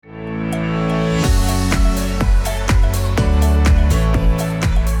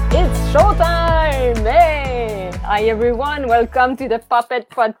Hi everyone, welcome to the Puppet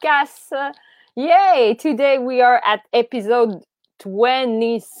Podcast. Yay! Today we are at episode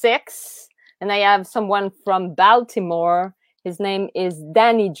 26, and I have someone from Baltimore. His name is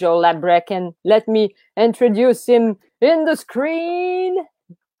Danny Joe Labrec, and let me introduce him in the screen.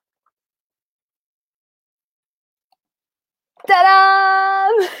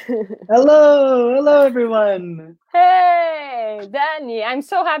 Ta-da! Hello everyone. Hey, Danny, I'm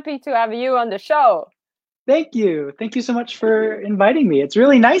so happy to have you on the show. Thank you so much for inviting me. It's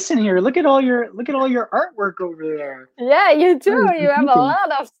really nice in here. Look at all your artwork over there. Yeah, you too. You have a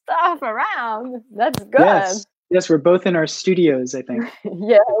lot of stuff around. That's good. Yes, we're both in our studios, I think.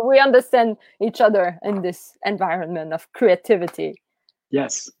 Yeah, we understand each other in this environment of creativity.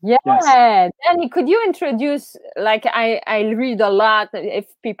 Yes. Yeah. Yes. Danny, could you introduce, like I read a lot. If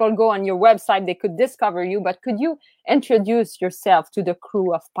people go on your website, they could discover you, but could you introduce yourself to the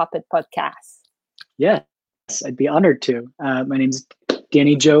crew of Puppet Podcasts? Yes, I'd be honored to. My name's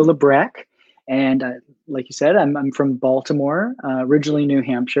Danny Joe Labrec, and like you said, I'm from Baltimore, originally New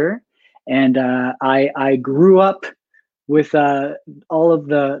Hampshire, and I grew up with all of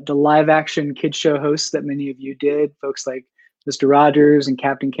the live action kid show hosts that many of you did, folks like Mr. Rogers and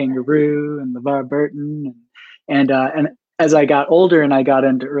Captain Kangaroo and LeVar Burton, and as I got older and I got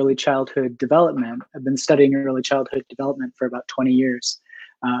into early childhood development, I've been studying early childhood development for about 20 years.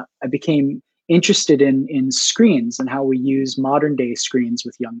 I became interested in screens and how we use modern day screens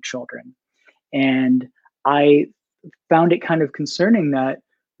with young children. And I found it kind of concerning that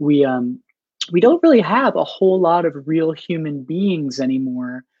we don't really have a whole lot of real human beings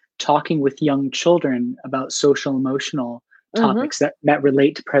anymore talking with young children about social emotional topics that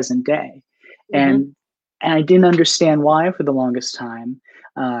relate to present day. And I didn't understand why for the longest time.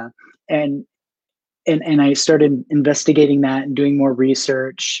 And I started investigating that and doing more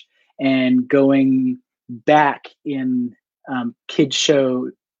research and going back in kid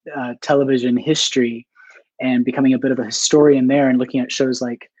show television history and becoming a bit of a historian there and looking at shows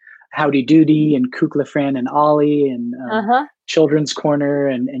like Howdy Doody and Kukla, Fran and Ollie and Children's Corner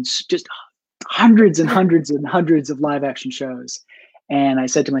and just hundreds and hundreds and hundreds of live action shows. And I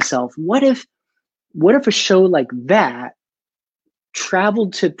said to myself, what if a show like that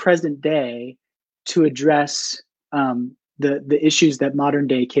traveled to present day to address the issues that modern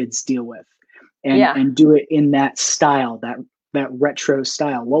day kids deal with and do it in that style, that retro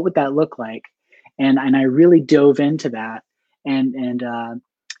style? What would that look like? And I really dove into that, and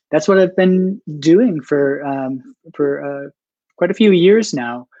that's what I've been doing for quite a few years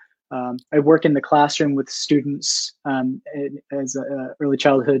now. I work in the classroom with students as an early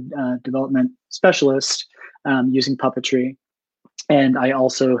childhood development specialist using puppetry. And I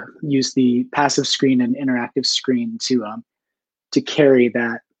also use the passive screen and interactive screen to carry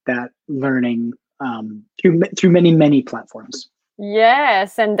that learning through many platforms.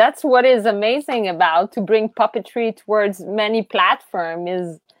 Yes, and that's what is amazing about to bring puppetry towards many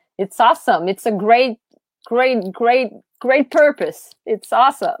platforms. It's awesome. It's a great purpose. It's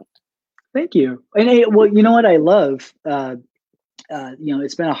awesome. Thank you. And well, you know what I love.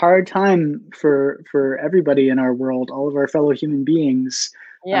 It's been a hard time for everybody in our world, all of our fellow human beings.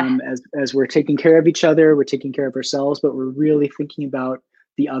 As we're taking care of each other, we're taking care of ourselves, but we're really thinking about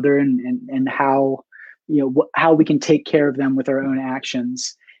the other and how how we can take care of them with our own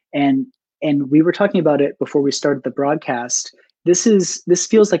actions. And we were talking about it before we started the broadcast. This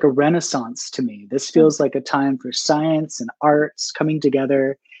feels like a renaissance to me. This feels like a time for science and arts coming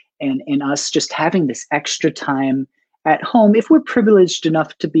together, and us just having this extra time at home, if we're privileged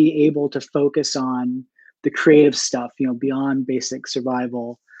enough to be able to focus on the creative stuff, beyond basic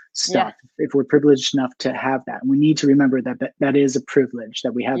survival stuff. If we're privileged enough to have that, we need to remember that is a privilege,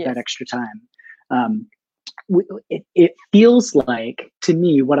 that we have that extra time. It feels like, to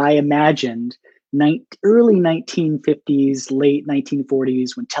me, what I imagined early 1950s, late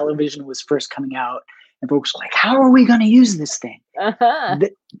 1940s, when television was first coming out, and folks were like, how are we going to use this thing?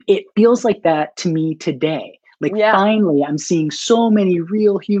 It feels like that to me today. Finally, I'm seeing so many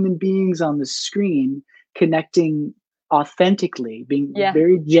real human beings on the screen connecting authentically, being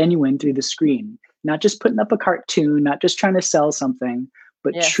very genuine through the screen, not just putting up a cartoon, not just trying to sell something,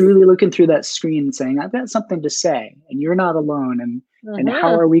 but truly looking through that screen and saying, I've got something to say and you're not alone. And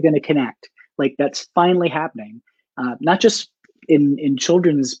how are we going to connect? Like, that's finally happening. Not just in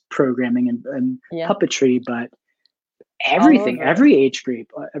children's programming and puppetry, but everything, every age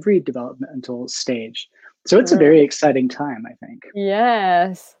group, every developmental stage. So it's a very exciting time, I think.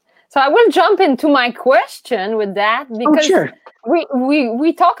 Yes. So I will jump into my question with that, because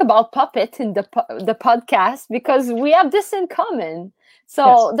we talk about puppet in the podcast because we have this in common.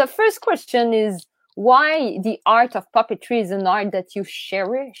 So the first question is, why the art of puppetry is an art that you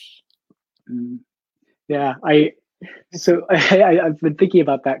cherish. Yeah, I've been thinking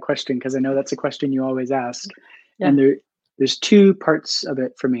about that question because I know that's a question you always ask. Yeah. And there's two parts of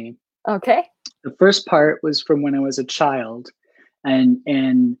it for me. Okay. The first part was from when I was a child, and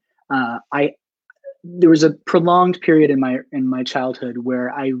there was a prolonged period in my childhood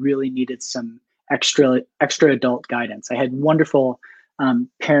where I really needed some extra adult guidance. I had wonderful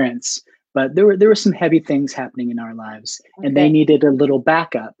parents, but there were some heavy things happening in our lives, and they needed a little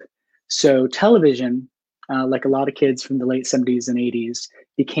backup. So television, like a lot of kids from the late 70s and 80s,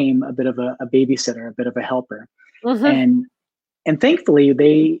 became a bit of a babysitter, a bit of a helper. And thankfully,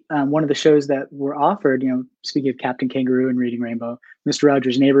 they one of the shows that were offered, speaking of Captain Kangaroo and Reading Rainbow, Mr.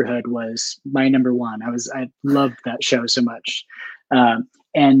 Rogers' Neighborhood was my number one. I loved that show so much.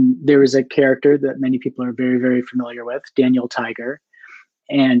 And there was a character that many people are very, very familiar with, Daniel Tiger.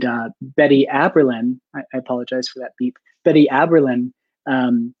 And Betty Aberlin, I apologize for that beep. Betty Aberlin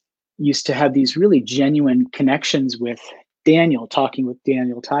used to have these really genuine connections with Daniel, talking with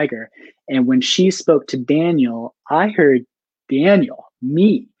Daniel Tiger. And when she spoke to Daniel, I heard Daniel,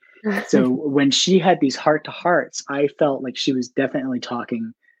 me. So when she had these heart-to-hearts, I felt like she was definitely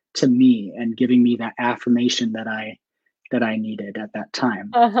talking to me and giving me that affirmation that I needed at that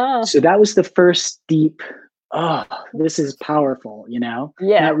time. So that was the first deep, oh, this is powerful,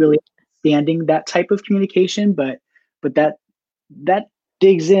 not really understanding that type of communication, but that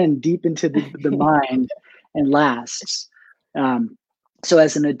digs in deep into the mind and lasts. So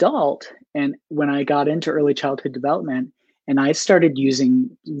as an adult, and when I got into early childhood development, and I started using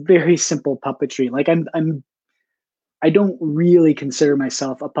very simple puppetry, like I don't really consider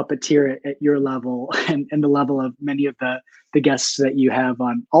myself a puppeteer at your level and the level of many of the guests that you have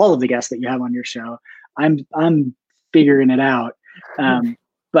on, all of the guests that you have on your show. I'm figuring it out.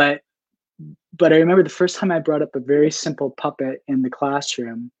 But I remember the first time I brought up a very simple puppet in the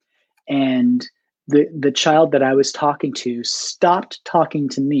classroom, and the child that I was talking to stopped talking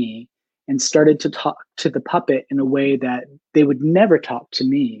to me and started to talk to the puppet in a way that they would never talk to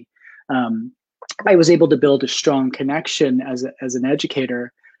me. I was able to build a strong connection as an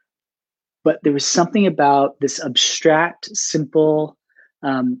educator, but there was something about this abstract, simple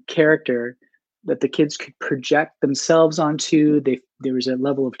character that the kids could project themselves onto. There was a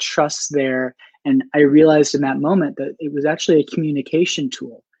level of trust there. And I realized in that moment that it was actually a communication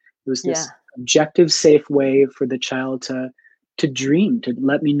tool. It was this objective, safe way for the child to dream, to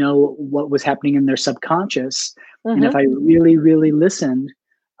let me know what was happening in their subconscious. And if I really, really listened,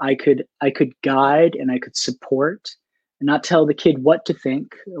 I could guide and I could support, and not tell the kid what to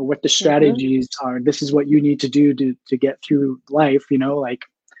think or what the strategies are. This is what you need to do to get through life,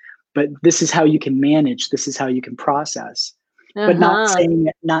 but this is how you can manage. This is how you can process. But not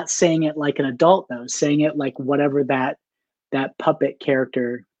saying it like an adult though, saying it like whatever that puppet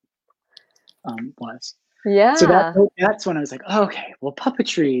character was. Yeah. So that's when I was like, okay, well,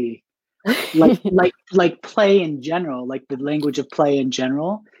 puppetry, like play in general, like the language of play in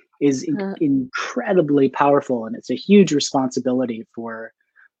general, is incredibly powerful, and it's a huge responsibility for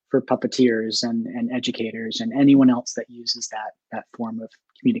puppeteers and educators and anyone else that uses that form of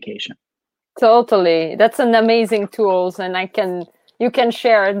communication. Totally, that's an amazing tools, and you can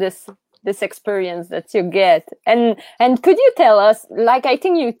share this experience that you get, and could you tell us, like, I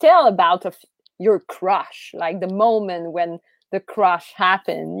think you tell about your crush, like the moment when the crush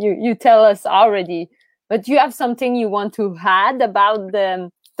happened. You tell us already, but do you have something you want to add about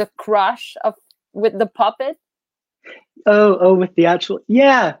the crush with the puppet? Oh, with the actual,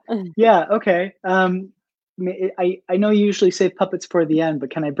 yeah, okay. I know you usually save puppets for the end, but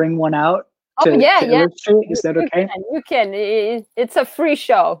can I bring one out to illustrate? Is that okay? You can. It's a free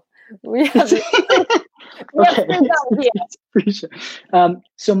show. We have free show.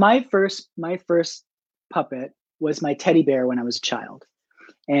 So my first puppet was my teddy bear when I was a child,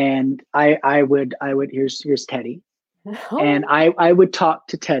 and I would here's Teddy, and I would talk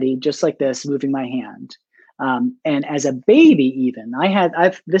to Teddy just like this, moving my hand. And as a baby, even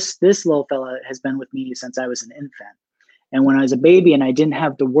this little fella has been with me since I was an infant. And when I was a baby and I didn't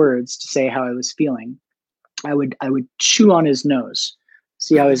have the words to say how I was feeling, I would chew on his nose.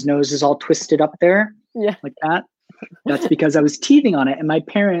 See how his nose is all twisted up there? Yeah. Like that? That's because I was teething on it. And my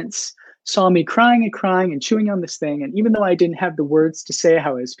parents saw me crying and chewing on this thing. And even though I didn't have the words to say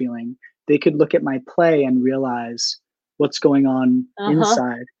how I was feeling, they could look at my play and realize what's going on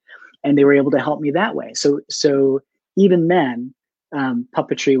inside. And they were able to help me that way. So even then,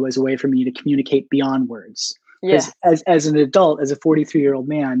 puppetry was a way for me to communicate beyond words. Yes. As an adult, as a 43-year-old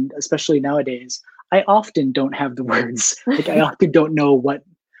man, especially nowadays, I often don't have the words. Like I often don't know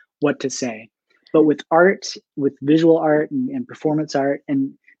what to say. But with art, with visual art and performance art,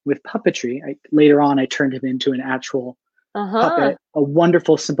 and with puppetry, later on I turned him into an actual puppet. A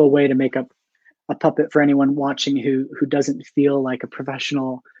wonderful, simple way to make up a puppet for anyone watching who doesn't feel like a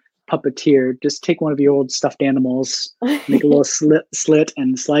professional puppeteer. Just take one of your old stuffed animals, make a little slit,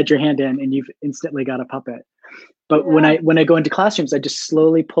 and slide your hand in, and you've instantly got a puppet. But Yeah. when I go into classrooms, I just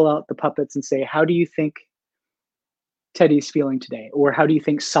slowly pull out the puppets and say, how do you think Teddy's feeling today? Or how do you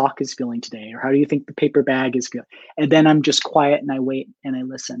think Sock is feeling today? Or how do you think the paper bag is feeling? And then I'm just quiet and I wait and I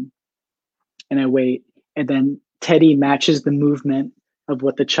listen and I wait. And then Teddy matches the movement of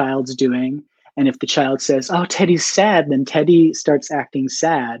what the child's doing. And if the child says, oh, Teddy's sad, then Teddy starts acting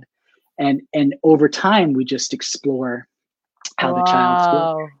sad. And over time, we just explore how the child's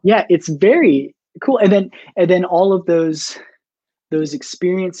feeling. Yeah, it's very cool. And then all of those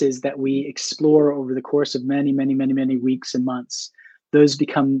experiences that we explore over the course of many, many, many, many weeks and months, those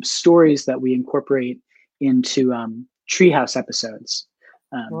become stories that we incorporate into Treehouse episodes.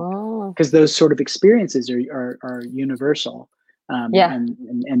 Because those sort of experiences are universal,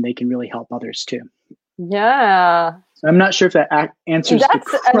 and they can really help others too. Yeah. So I'm not sure if that answers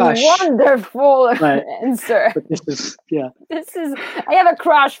the crush. That's a wonderful answer. But I have a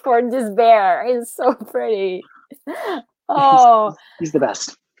crush for this bear. It's so pretty. Oh, he's the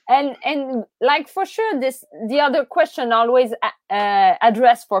best. And like for sure, the other question always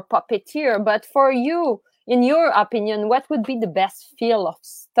addressed for puppeteer, but for you, in your opinion, what would be the best field of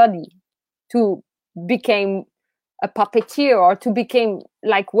study to become a puppeteer or to become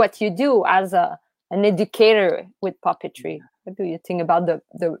like what you do as an educator with puppetry? What do you think about the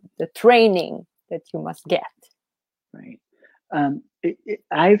training that you must get? Right.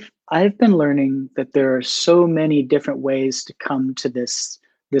 I've been learning that there are so many different ways to come to this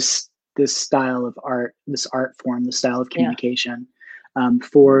style of art, this art form, the style of communication.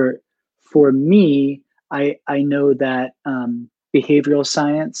 For me, I know that behavioral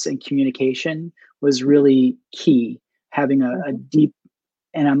science and communication was really key. Having a deep,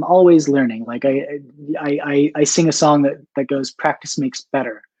 and I'm always learning. Like I sing a song that goes, "Practice makes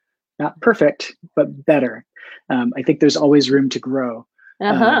better." Not perfect, but better. I think there's always room to grow.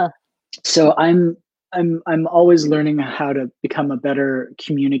 So I'm always learning how to become a better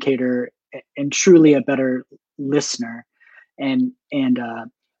communicator and truly a better listener. And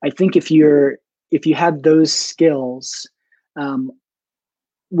I think if you have those skills,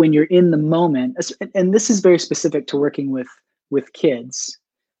 when you're in the moment, and this is very specific to working with kids,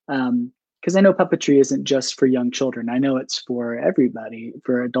 because I know puppetry isn't just for young children. I know it's for everybody,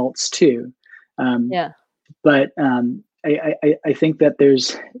 for adults too. But I think that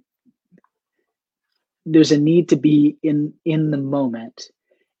there's a need to be in the moment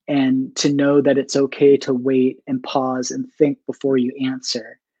and to know that it's okay to wait and pause and think before you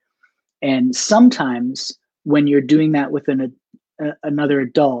answer. And sometimes when you're doing that with another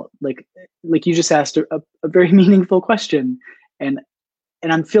adult, like you just asked a very meaningful question, and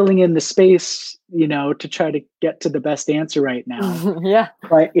I'm filling in the space, to try to get to the best answer right now.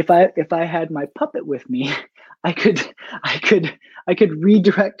 But if I had my puppet with me, I could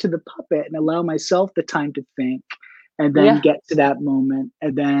redirect to the puppet and allow myself the time to think, and then get to that moment,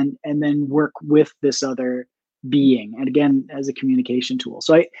 and then work with this other being, and again as a communication tool.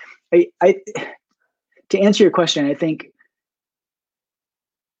 So I to answer your question, I think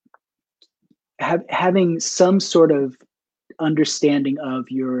having some sort of understanding of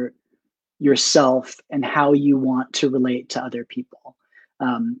yourself and how you want to relate to other people,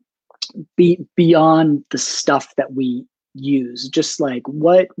 beyond the stuff that we use, just like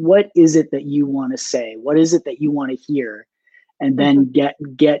what is it that you want to say, what is it that you want to hear, and then get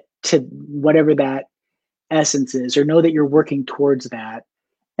to whatever that essence is, or know that you're working towards that,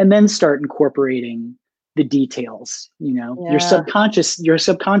 and then start incorporating the details. Your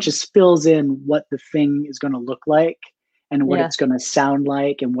subconscious fills in what the thing is going to look like and what it's going to sound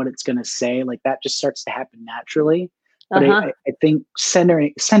like and what it's going to say. Like that just starts to happen naturally. But I think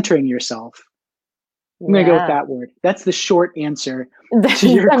centering yourself, I'm going to go with that word. That's the short answer to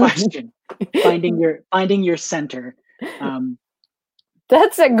your question. Finding your center.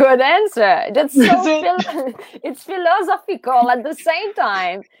 That's a good answer. That's so it's philosophical at the same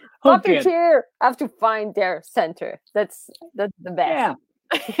time. Puppeteer have to find their center. That's the best.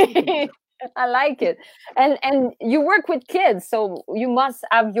 Yeah. I like it. And you work with kids, so you must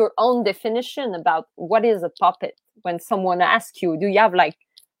have your own definition about what is a puppet. When someone asks you, do you have like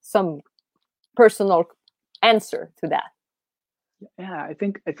some personal answer to that? Yeah, I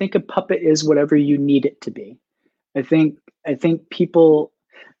think a puppet is whatever you need it to be. I think people,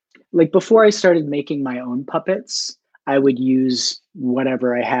 like before I started making my own puppets, I would use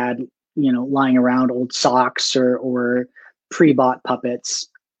whatever I had lying around, old socks or pre-bought puppets.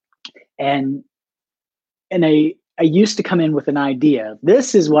 And I used to come in with an idea.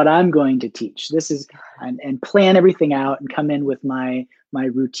 This is what I'm going to teach. This is and plan everything out and come in with my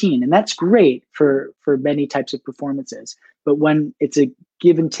routine. And that's great for many types of performances. But when it's a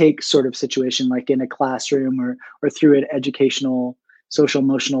give and take sort of situation, like in a classroom or through an educational social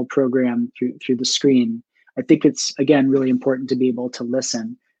emotional program through the screen, I think it's, again, really important to be able to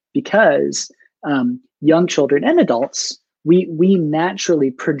listen, because young children and adults, we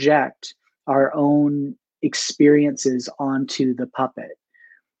naturally project our own experiences onto the puppet.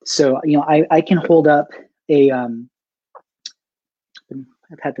 So, I can hold up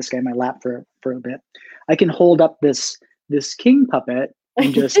I've had this guy in my lap for a bit. I can hold up this king puppet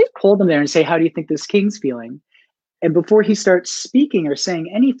and just hold him there and say, how do you think this king's feeling? And before he starts speaking or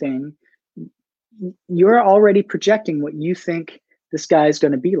saying anything, you're already projecting what you think this guy is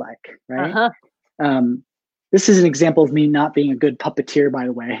going to be like, right? Uh-huh. This is an example of me not being a good puppeteer, by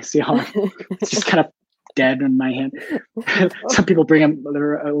the way. See how it's just kind of dead in my hand. Some people bring them,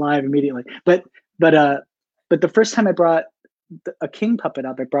 they're alive immediately. But the first time I brought a king puppet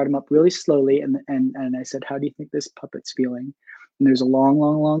up, I brought him up really slowly, and I said, how do you think this puppet's feeling? And there's a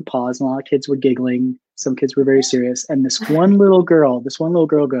long pause, and a lot of kids were giggling. Some kids were very serious. And this one little girl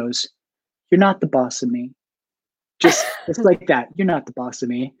goes, you're not the boss of me. Just like that. You're not the boss of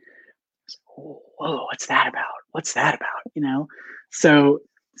me. Oh, whoa, what's that about?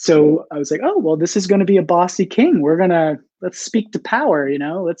 So I was like, oh, well, this is going to be a bossy king. Let's speak to power,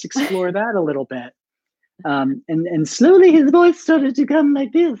 let's explore that a little bit. And slowly his voice started to come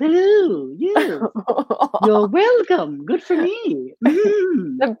like this. Hello, you. You're welcome. Good for me.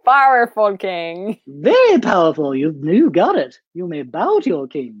 The powerful king. Very powerful. You got it. You may bow to your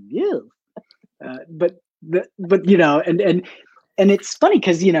king. Yes. But it's funny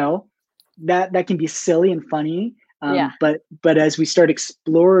because that can be silly and funny. But as we start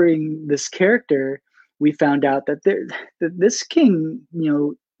exploring this character, we found out that this king,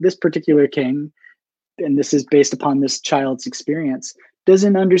 this particular king, and this is based upon this child's experience,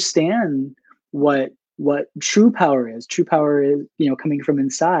 doesn't understand what true power is. True power is, coming from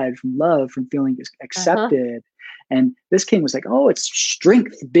inside, from love, from feeling accepted. Uh-huh. And this king was like, oh, it's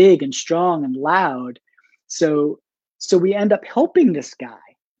strength, big and strong and loud. So we end up helping this guy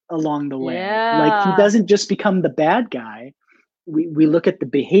along the way. Yeah. Like, he doesn't just become the bad guy. We look at the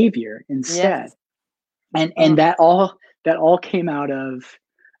behavior instead. Yes. And that all came out of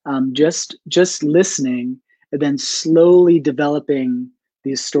just listening, and then slowly developing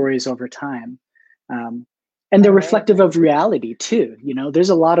these stories over time. And they're reflective of reality too. There's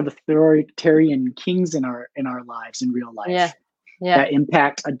a lot of authoritarian kings in our lives in real life that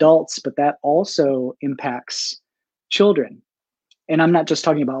impact adults, but that also impacts children. And I'm not just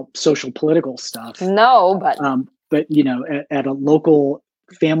talking about social political stuff. No, but at a local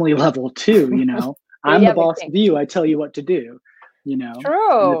family level too. I'm the boss of you. I tell you what to do.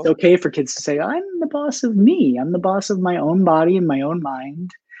 True. And it's okay for kids to say, I'm the boss of me. I'm the boss of my own body and my own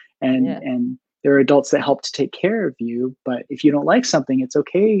mind. And there are adults that help to take care of you. But if you don't like something, it's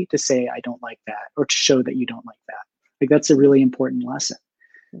okay to say, I don't like that, or to show that you don't like that. Like, that's a really important lesson.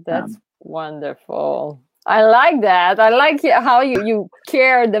 That's wonderful. I like that. I like how you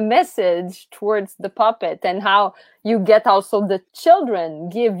carry the message towards the puppet, and how you get also the children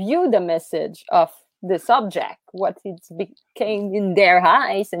give you the message of the subject, what it's became in their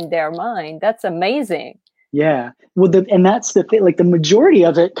eyes and their mind. That's amazing. Yeah. Well, and that's the thing. Like, the majority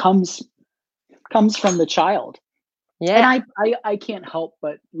of it comes from the child. Yeah. And I can't help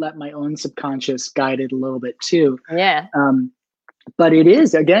but let my own subconscious guide it a little bit too. Yeah. But it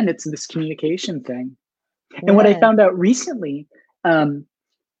is, again, it's this communication thing. And what I found out recently, going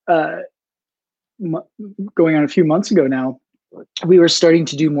on a few months ago now, we were starting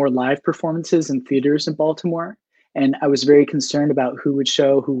to do more live performances in theaters in Baltimore. And I was very concerned about who would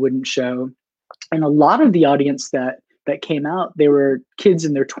show, who wouldn't show. And a lot of the audience that came out, they were kids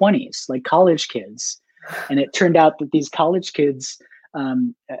in their 20s, like college kids. And it turned out that these college kids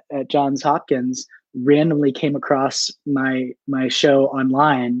at Johns Hopkins randomly came across my show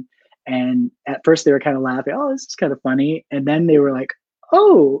online. And at first they were kind of laughing, oh, this is kind of funny. And then they were like,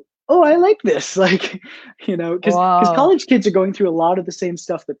 oh, I like this. Like, because college kids are going through a lot of the same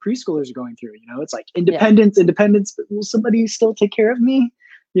stuff that preschoolers are going through. It's like independence, but will somebody still take care of me?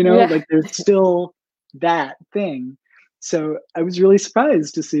 Like, there's still that thing. So I was really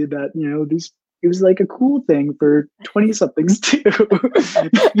surprised to see that, it was like a cool thing for 20-somethings too.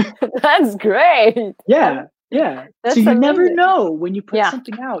 That's great. Yeah. Yeah. That's So you never amazing. know when you put Yeah.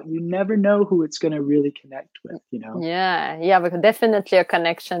 something out, you never know who it's going to really connect with, you know? Yeah, you have definitely a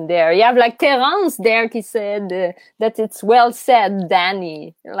connection there. You have like Terence there, he said that it's well said,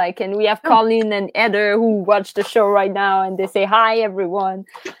 Danny. Like, and we have Oh. Colleen and Heather who watch the show right now, and they say hi, everyone.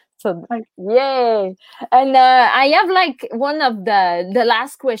 So, Hi. yay! And I have like one of the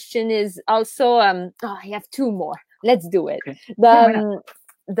last question is also I have two more. Let's do it. Okay. Yeah, why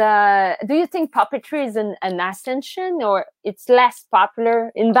not? Do you think puppetry is an ascension, or it's less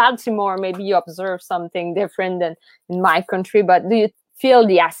popular in Baltimore? Maybe you observe something different than in my country, but do you feel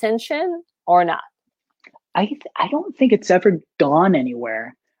the ascension or not? I don't think it's ever gone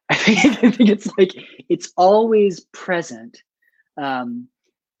anywhere. I think it's like it's always present.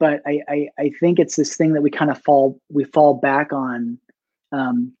 But I think it's this thing that we kind of fall back on.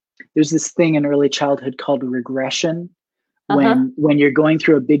 There's this thing in early childhood called regression, when you're going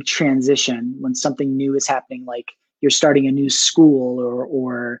through a big transition, when something new is happening, like you're starting a new school,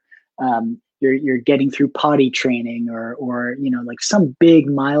 or you're getting through potty training, or you know, like some big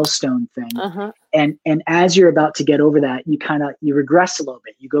milestone thing. And as you're about to get over that, you regress a little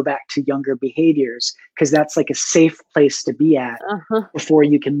bit. You go back to younger behaviors, because that's like a safe place to be at before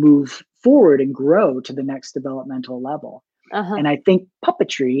you can move forward and grow to the next developmental level. And I think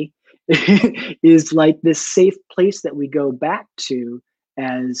puppetry is like this safe place that we go back to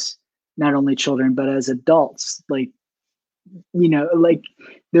as not only children, but as adults. Like, you know, like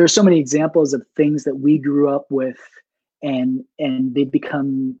there are so many examples of things that we grew up with, and they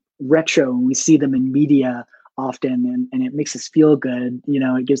become retro, and we see them in media often, and it makes us feel good. You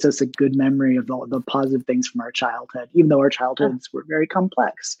know, it gives us a good memory of all the positive things from our childhood, even though our childhoods were very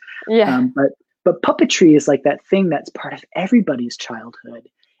complex. But puppetry is like that thing that's part of everybody's childhood.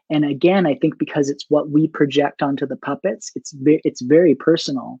 And again, I think because it's what we project onto the puppets, it's very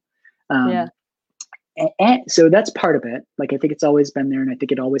personal. And so that's part of it. Like, I think it's always been there, and I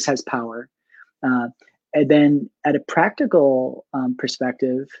think it always has power. And then at a practical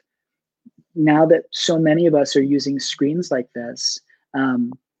perspective, now that so many of us are using screens like this,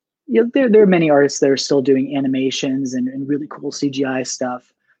 you know, there are many artists that are still doing animations and really cool CGI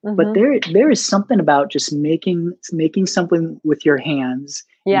stuff. But there is something about just making something with your hands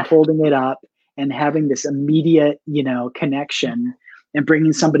and holding it up and having this immediate, you know, connection and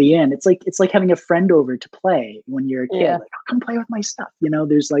bringing somebody in. It's like having a friend over to play when you're a kid. Like, oh, come play with my stuff. You know,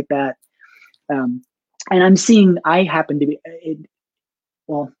 there's like that. And I happen to be,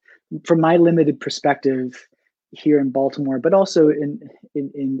 well, from my limited perspective here in Baltimore, but also in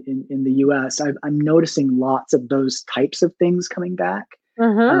the US, I'm noticing lots of those types of things coming back.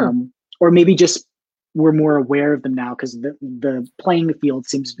 Or maybe just we're more aware of them now because the playing field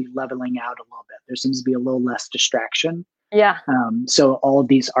seems to be leveling out a little bit. There seems to be a little less distraction. So all of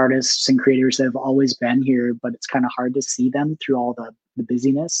these artists and creators that have always been here, but it's kind of hard to see them through all the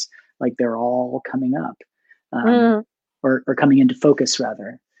busyness, like they're all coming up, or coming into focus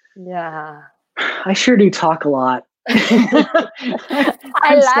rather. I sure do talk a lot.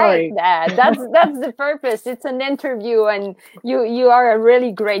 I like that. That's the purpose. It's an interview, and you are a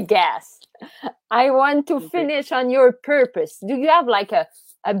really great guest. I want to finish on your purpose. Do you have like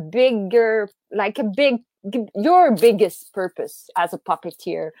your biggest purpose as a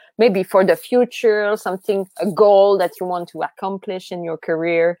puppeteer? Maybe for the future, a goal that you want to accomplish in your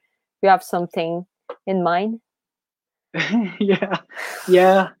career. You have something in mind? Yeah,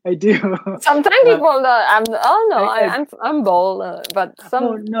 I do. Sometimes people, I'm bold, but some.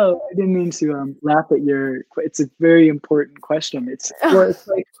 Oh no, I didn't mean to laugh at your. It's a very important question. It's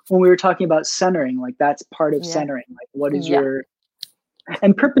like when we were talking about centering, like that's part of centering. Like, what is your,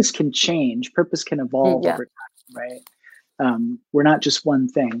 and purpose can change. Purpose can evolve over time, right? We're not just one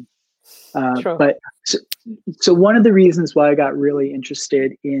thing. But so one of the reasons why I got really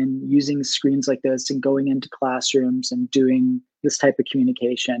interested in using screens like this and going into classrooms and doing this type of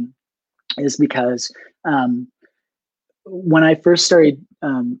communication is because when I first started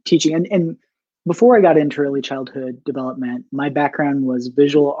teaching, and before I got into early childhood development, my background was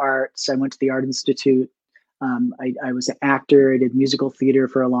visual arts. I went to the Art Institute. I was an actor. I did musical theater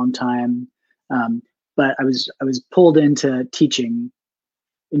for a long time, but I was pulled into teaching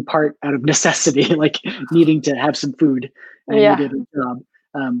in part out of necessity, like needing to have some food. I needed a job.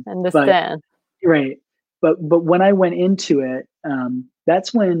 Understand. But when I went into it,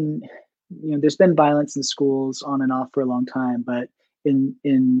 that's when, you know, there's been violence in schools on and off for a long time, but in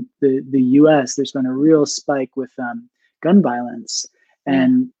the US, there's been a real spike with gun violence,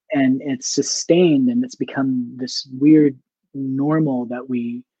 and it's sustained, and it's become this weird normal that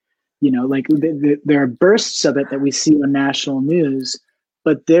we, you know, like there are bursts of it that we see on national news,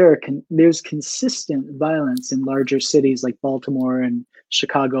 but there's consistent violence in larger cities like Baltimore and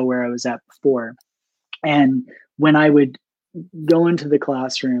Chicago, where I was at before. And when I would go into the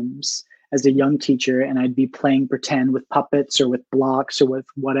classrooms as a young teacher and I'd be playing pretend with puppets or with blocks or with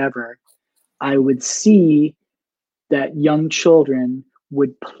whatever, I would see that young children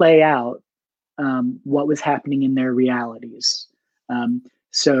would play out what was happening in their realities.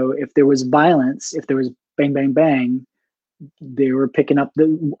 So if there was violence, if there was bang, bang, bang, they were picking up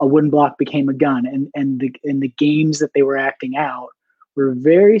a wooden block became a gun, and the games that they were acting out were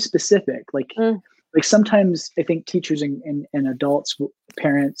very specific. Like sometimes I think teachers and adults,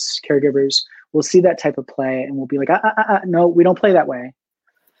 parents, caregivers will see that type of play and will be like, no, we don't play that way.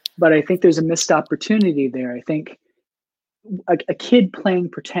 But I think there's a missed opportunity there. I think a kid playing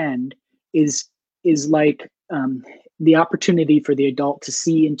pretend is like the opportunity for the adult to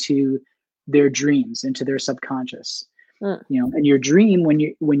see into their dreams, into their subconscious. You know, and your dream, when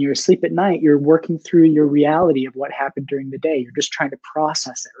you're asleep at night, you're working through your reality of what happened during the day. You're just trying to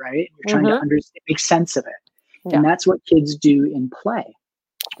process it, right? You're trying to understand, make sense of it. And that's what kids do in play.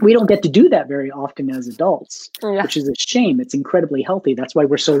 We don't get to do that very often as adults, which is a shame. It's incredibly healthy. That's why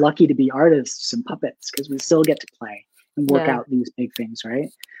we're so lucky to be artists and puppets, because we still get to play and work out these big things,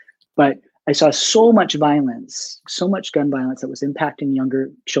 right? But I saw so much violence, so much gun violence that was impacting younger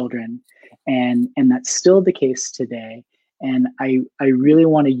children, and that's still the case today. And I really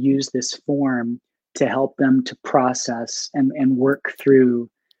want to use this form to help them to process and work through,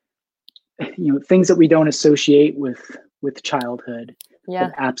 you know, things that we don't associate with childhood,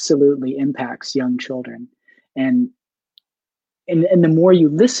 that absolutely impacts young children. And the more you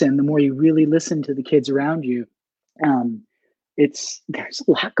listen, the more you really listen to the kids around you, there's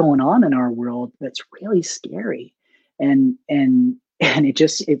a lot going on in our world that's really scary, and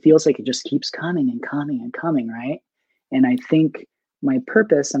it feels like it just keeps coming and coming and coming, right? And I think my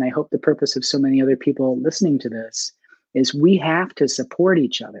purpose, and I hope the purpose of so many other people listening to this, is we have to support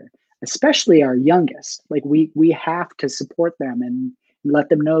each other, especially our youngest. Like we have to support them and let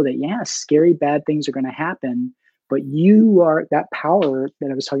them know that, yes, scary, bad things are going to happen, but you are that power that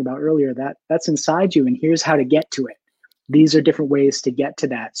I was talking about earlier, that's inside you. And here's how to get to it. These are different ways to get to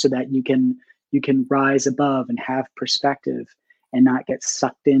that, so that you can rise above and have perspective and not get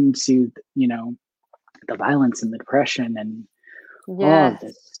sucked into, you know, the violence and the depression and all of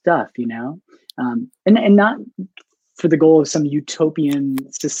this stuff, you know, and not for the goal of some utopian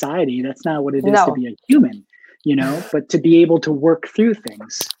society. That's not what it is to be a human, you know, but to be able to work through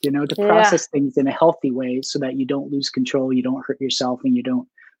things, you know, to process things in a healthy way so that you don't lose control, you don't hurt yourself, and you don't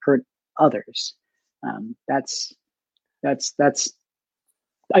hurt others. I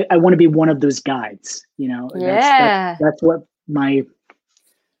want to be one of those guides, you know. That's what my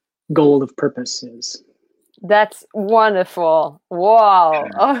goal of purpose is. That's wonderful. Wow.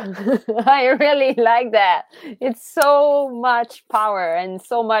 Oh, I really like that. It's so much power and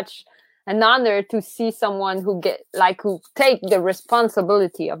so much an honor to see someone who take the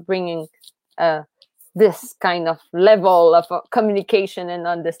responsibility of bringing this kind of level of communication and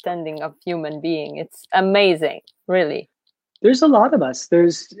understanding of human being. It's amazing, really. There's a lot of us.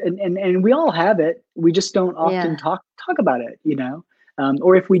 And we all have it. We just don't often talk about it, you know.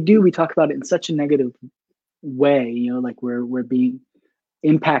 Or if we do, we talk about it in such a negative way, you know, like we're being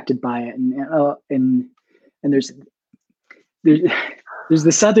impacted by it, and there's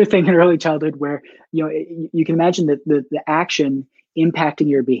this other thing in early childhood where, you know, you can imagine that the action impacting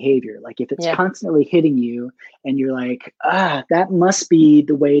your behavior. Like if it's constantly hitting you and you're like, that must be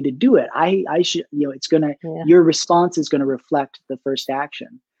the way to do it. I should, you know, it's gonna your response is gonna reflect the first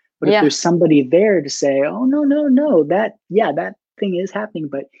action. But if there's somebody there to say, oh no, that thing is happening,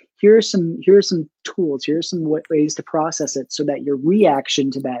 but here are some tools, here are some ways to process it so that your reaction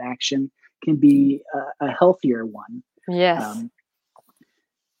to that action can be a healthier one.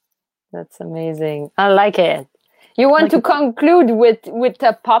 That's amazing. I like it. You want to conclude with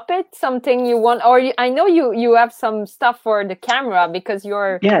a puppet, something you want, or I know you have some stuff for the camera because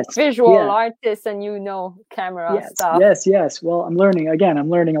you're visual artist and you know camera stuff. Yes. Well, I'm learning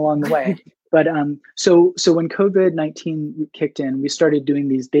along the way. But so when COVID-19 kicked in, we started doing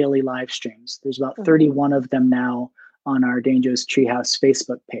these daily live streams. There's about 31 of them now on our Danjo's Treehouse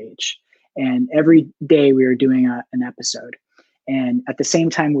Facebook page. And every day we were doing an episode. And at the same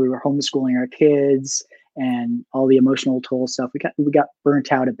time, we were homeschooling our kids and all the emotional toll stuff. We got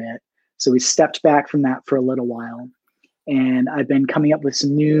burnt out a bit. So we stepped back from that for a little while. And I've been coming up with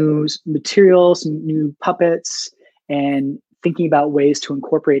some new material, some new puppets, and thinking about ways to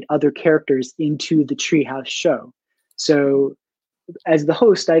incorporate other characters into the Treehouse show. So as the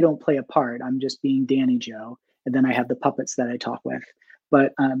host, I don't play a part. I'm just being Danny Joe. And then I have the puppets that I talk with.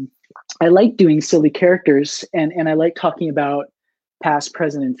 but I like doing silly characters, and I like talking about past,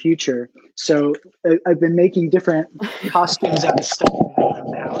 present, and future. So I've been making different costumes out of stuff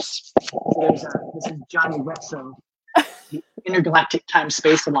in the house. So this is Johnny Wetzel, the Intergalactic Time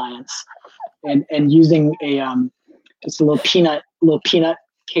Space Alliance, and using just a little peanut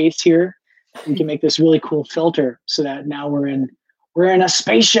case here, we can make this really cool filter so that now we're in a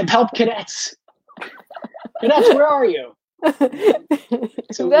spaceship. Help, cadets! Cadets, where are you?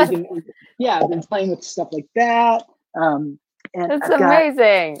 So I've been playing with stuff like that. And that's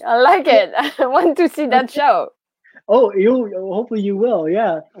amazing. I like it. I want to see that show. Oh, hopefully you will.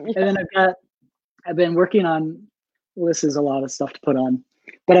 Yeah. And then I've been working on. Well, this is a lot of stuff to put on,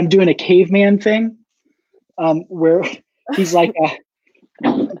 but I'm doing a caveman thing, where he's like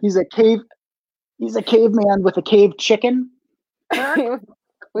he's a caveman with a cave chicken.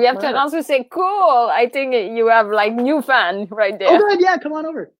 We have to also say cool. I think you have like new fan right there. Oh, good. Yeah, come on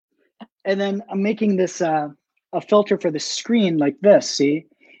over. And then I'm making this a filter for the screen like this. See,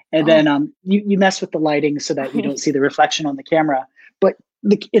 and then you mess with the lighting so that you don't see the reflection on the camera. But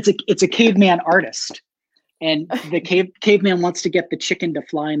it's a caveman artist, and the caveman wants to get the chicken to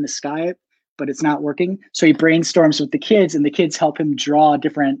fly in the sky, but it's not working. So he brainstorms with the kids, and the kids help him draw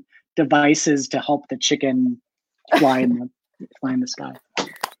different devices to help the chicken fly in the sky.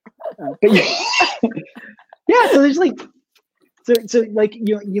 But yeah, so there's like, so like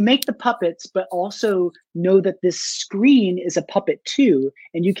you make the puppets, but also know that this screen is a puppet too,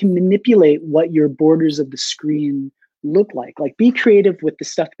 and you can manipulate what your borders of the screen look like. Like, be creative with the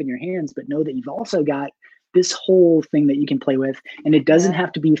stuff in your hands, but know that you've also got this whole thing that you can play with, and it doesn't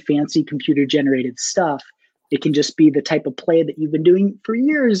have to be fancy computer generated stuff. It can just be the type of play that you've been doing for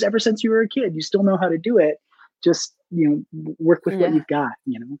years, ever since you were a kid. You still know how to do it. Just, work with what you've got,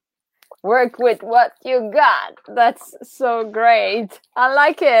 Work with what you got. That's so great. I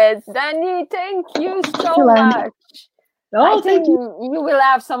like it. Danny, thank you so much. Oh, I think you will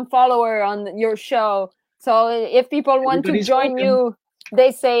have some follower on your show. So if people want to join you,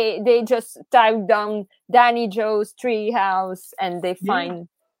 they just type down Danny Joe's Treehouse and they find.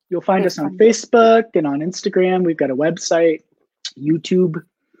 You'll find us on Facebook and on Instagram. We've got a website, YouTube,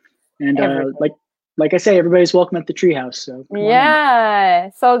 and like I say, everybody's welcome at the Treehouse. So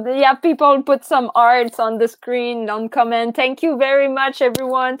so people put some arts on the screen, on comment. Thank you very much,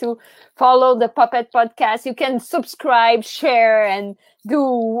 everyone, to follow the Puppet Podcast. You can subscribe, share, and do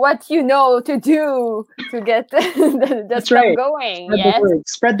what you know to do to get the stuff going.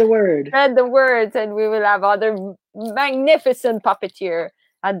 Spread the word. Spread the word, and we will have other magnificent puppeteer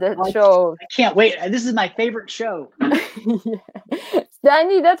at the show. I can't wait. This is my favorite show.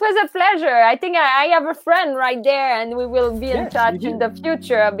 Danny, that was a pleasure. I think I have a friend right there, and we will be in touch in the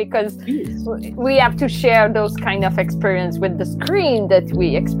future, because we have to share those kind of experience with the screen that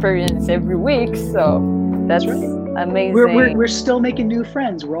we experience every week. So that's amazing. We're still making new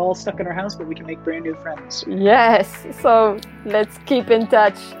friends. We're all stuck in our house, but we can make brand new friends. Yes. So let's keep in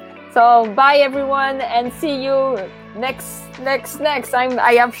touch. So bye, everyone, and see you next.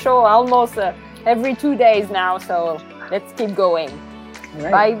 I have show almost every 2 days now. So let's keep going. All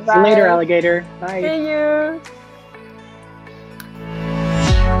right. Bye. See you later, alligator. Bye. See you.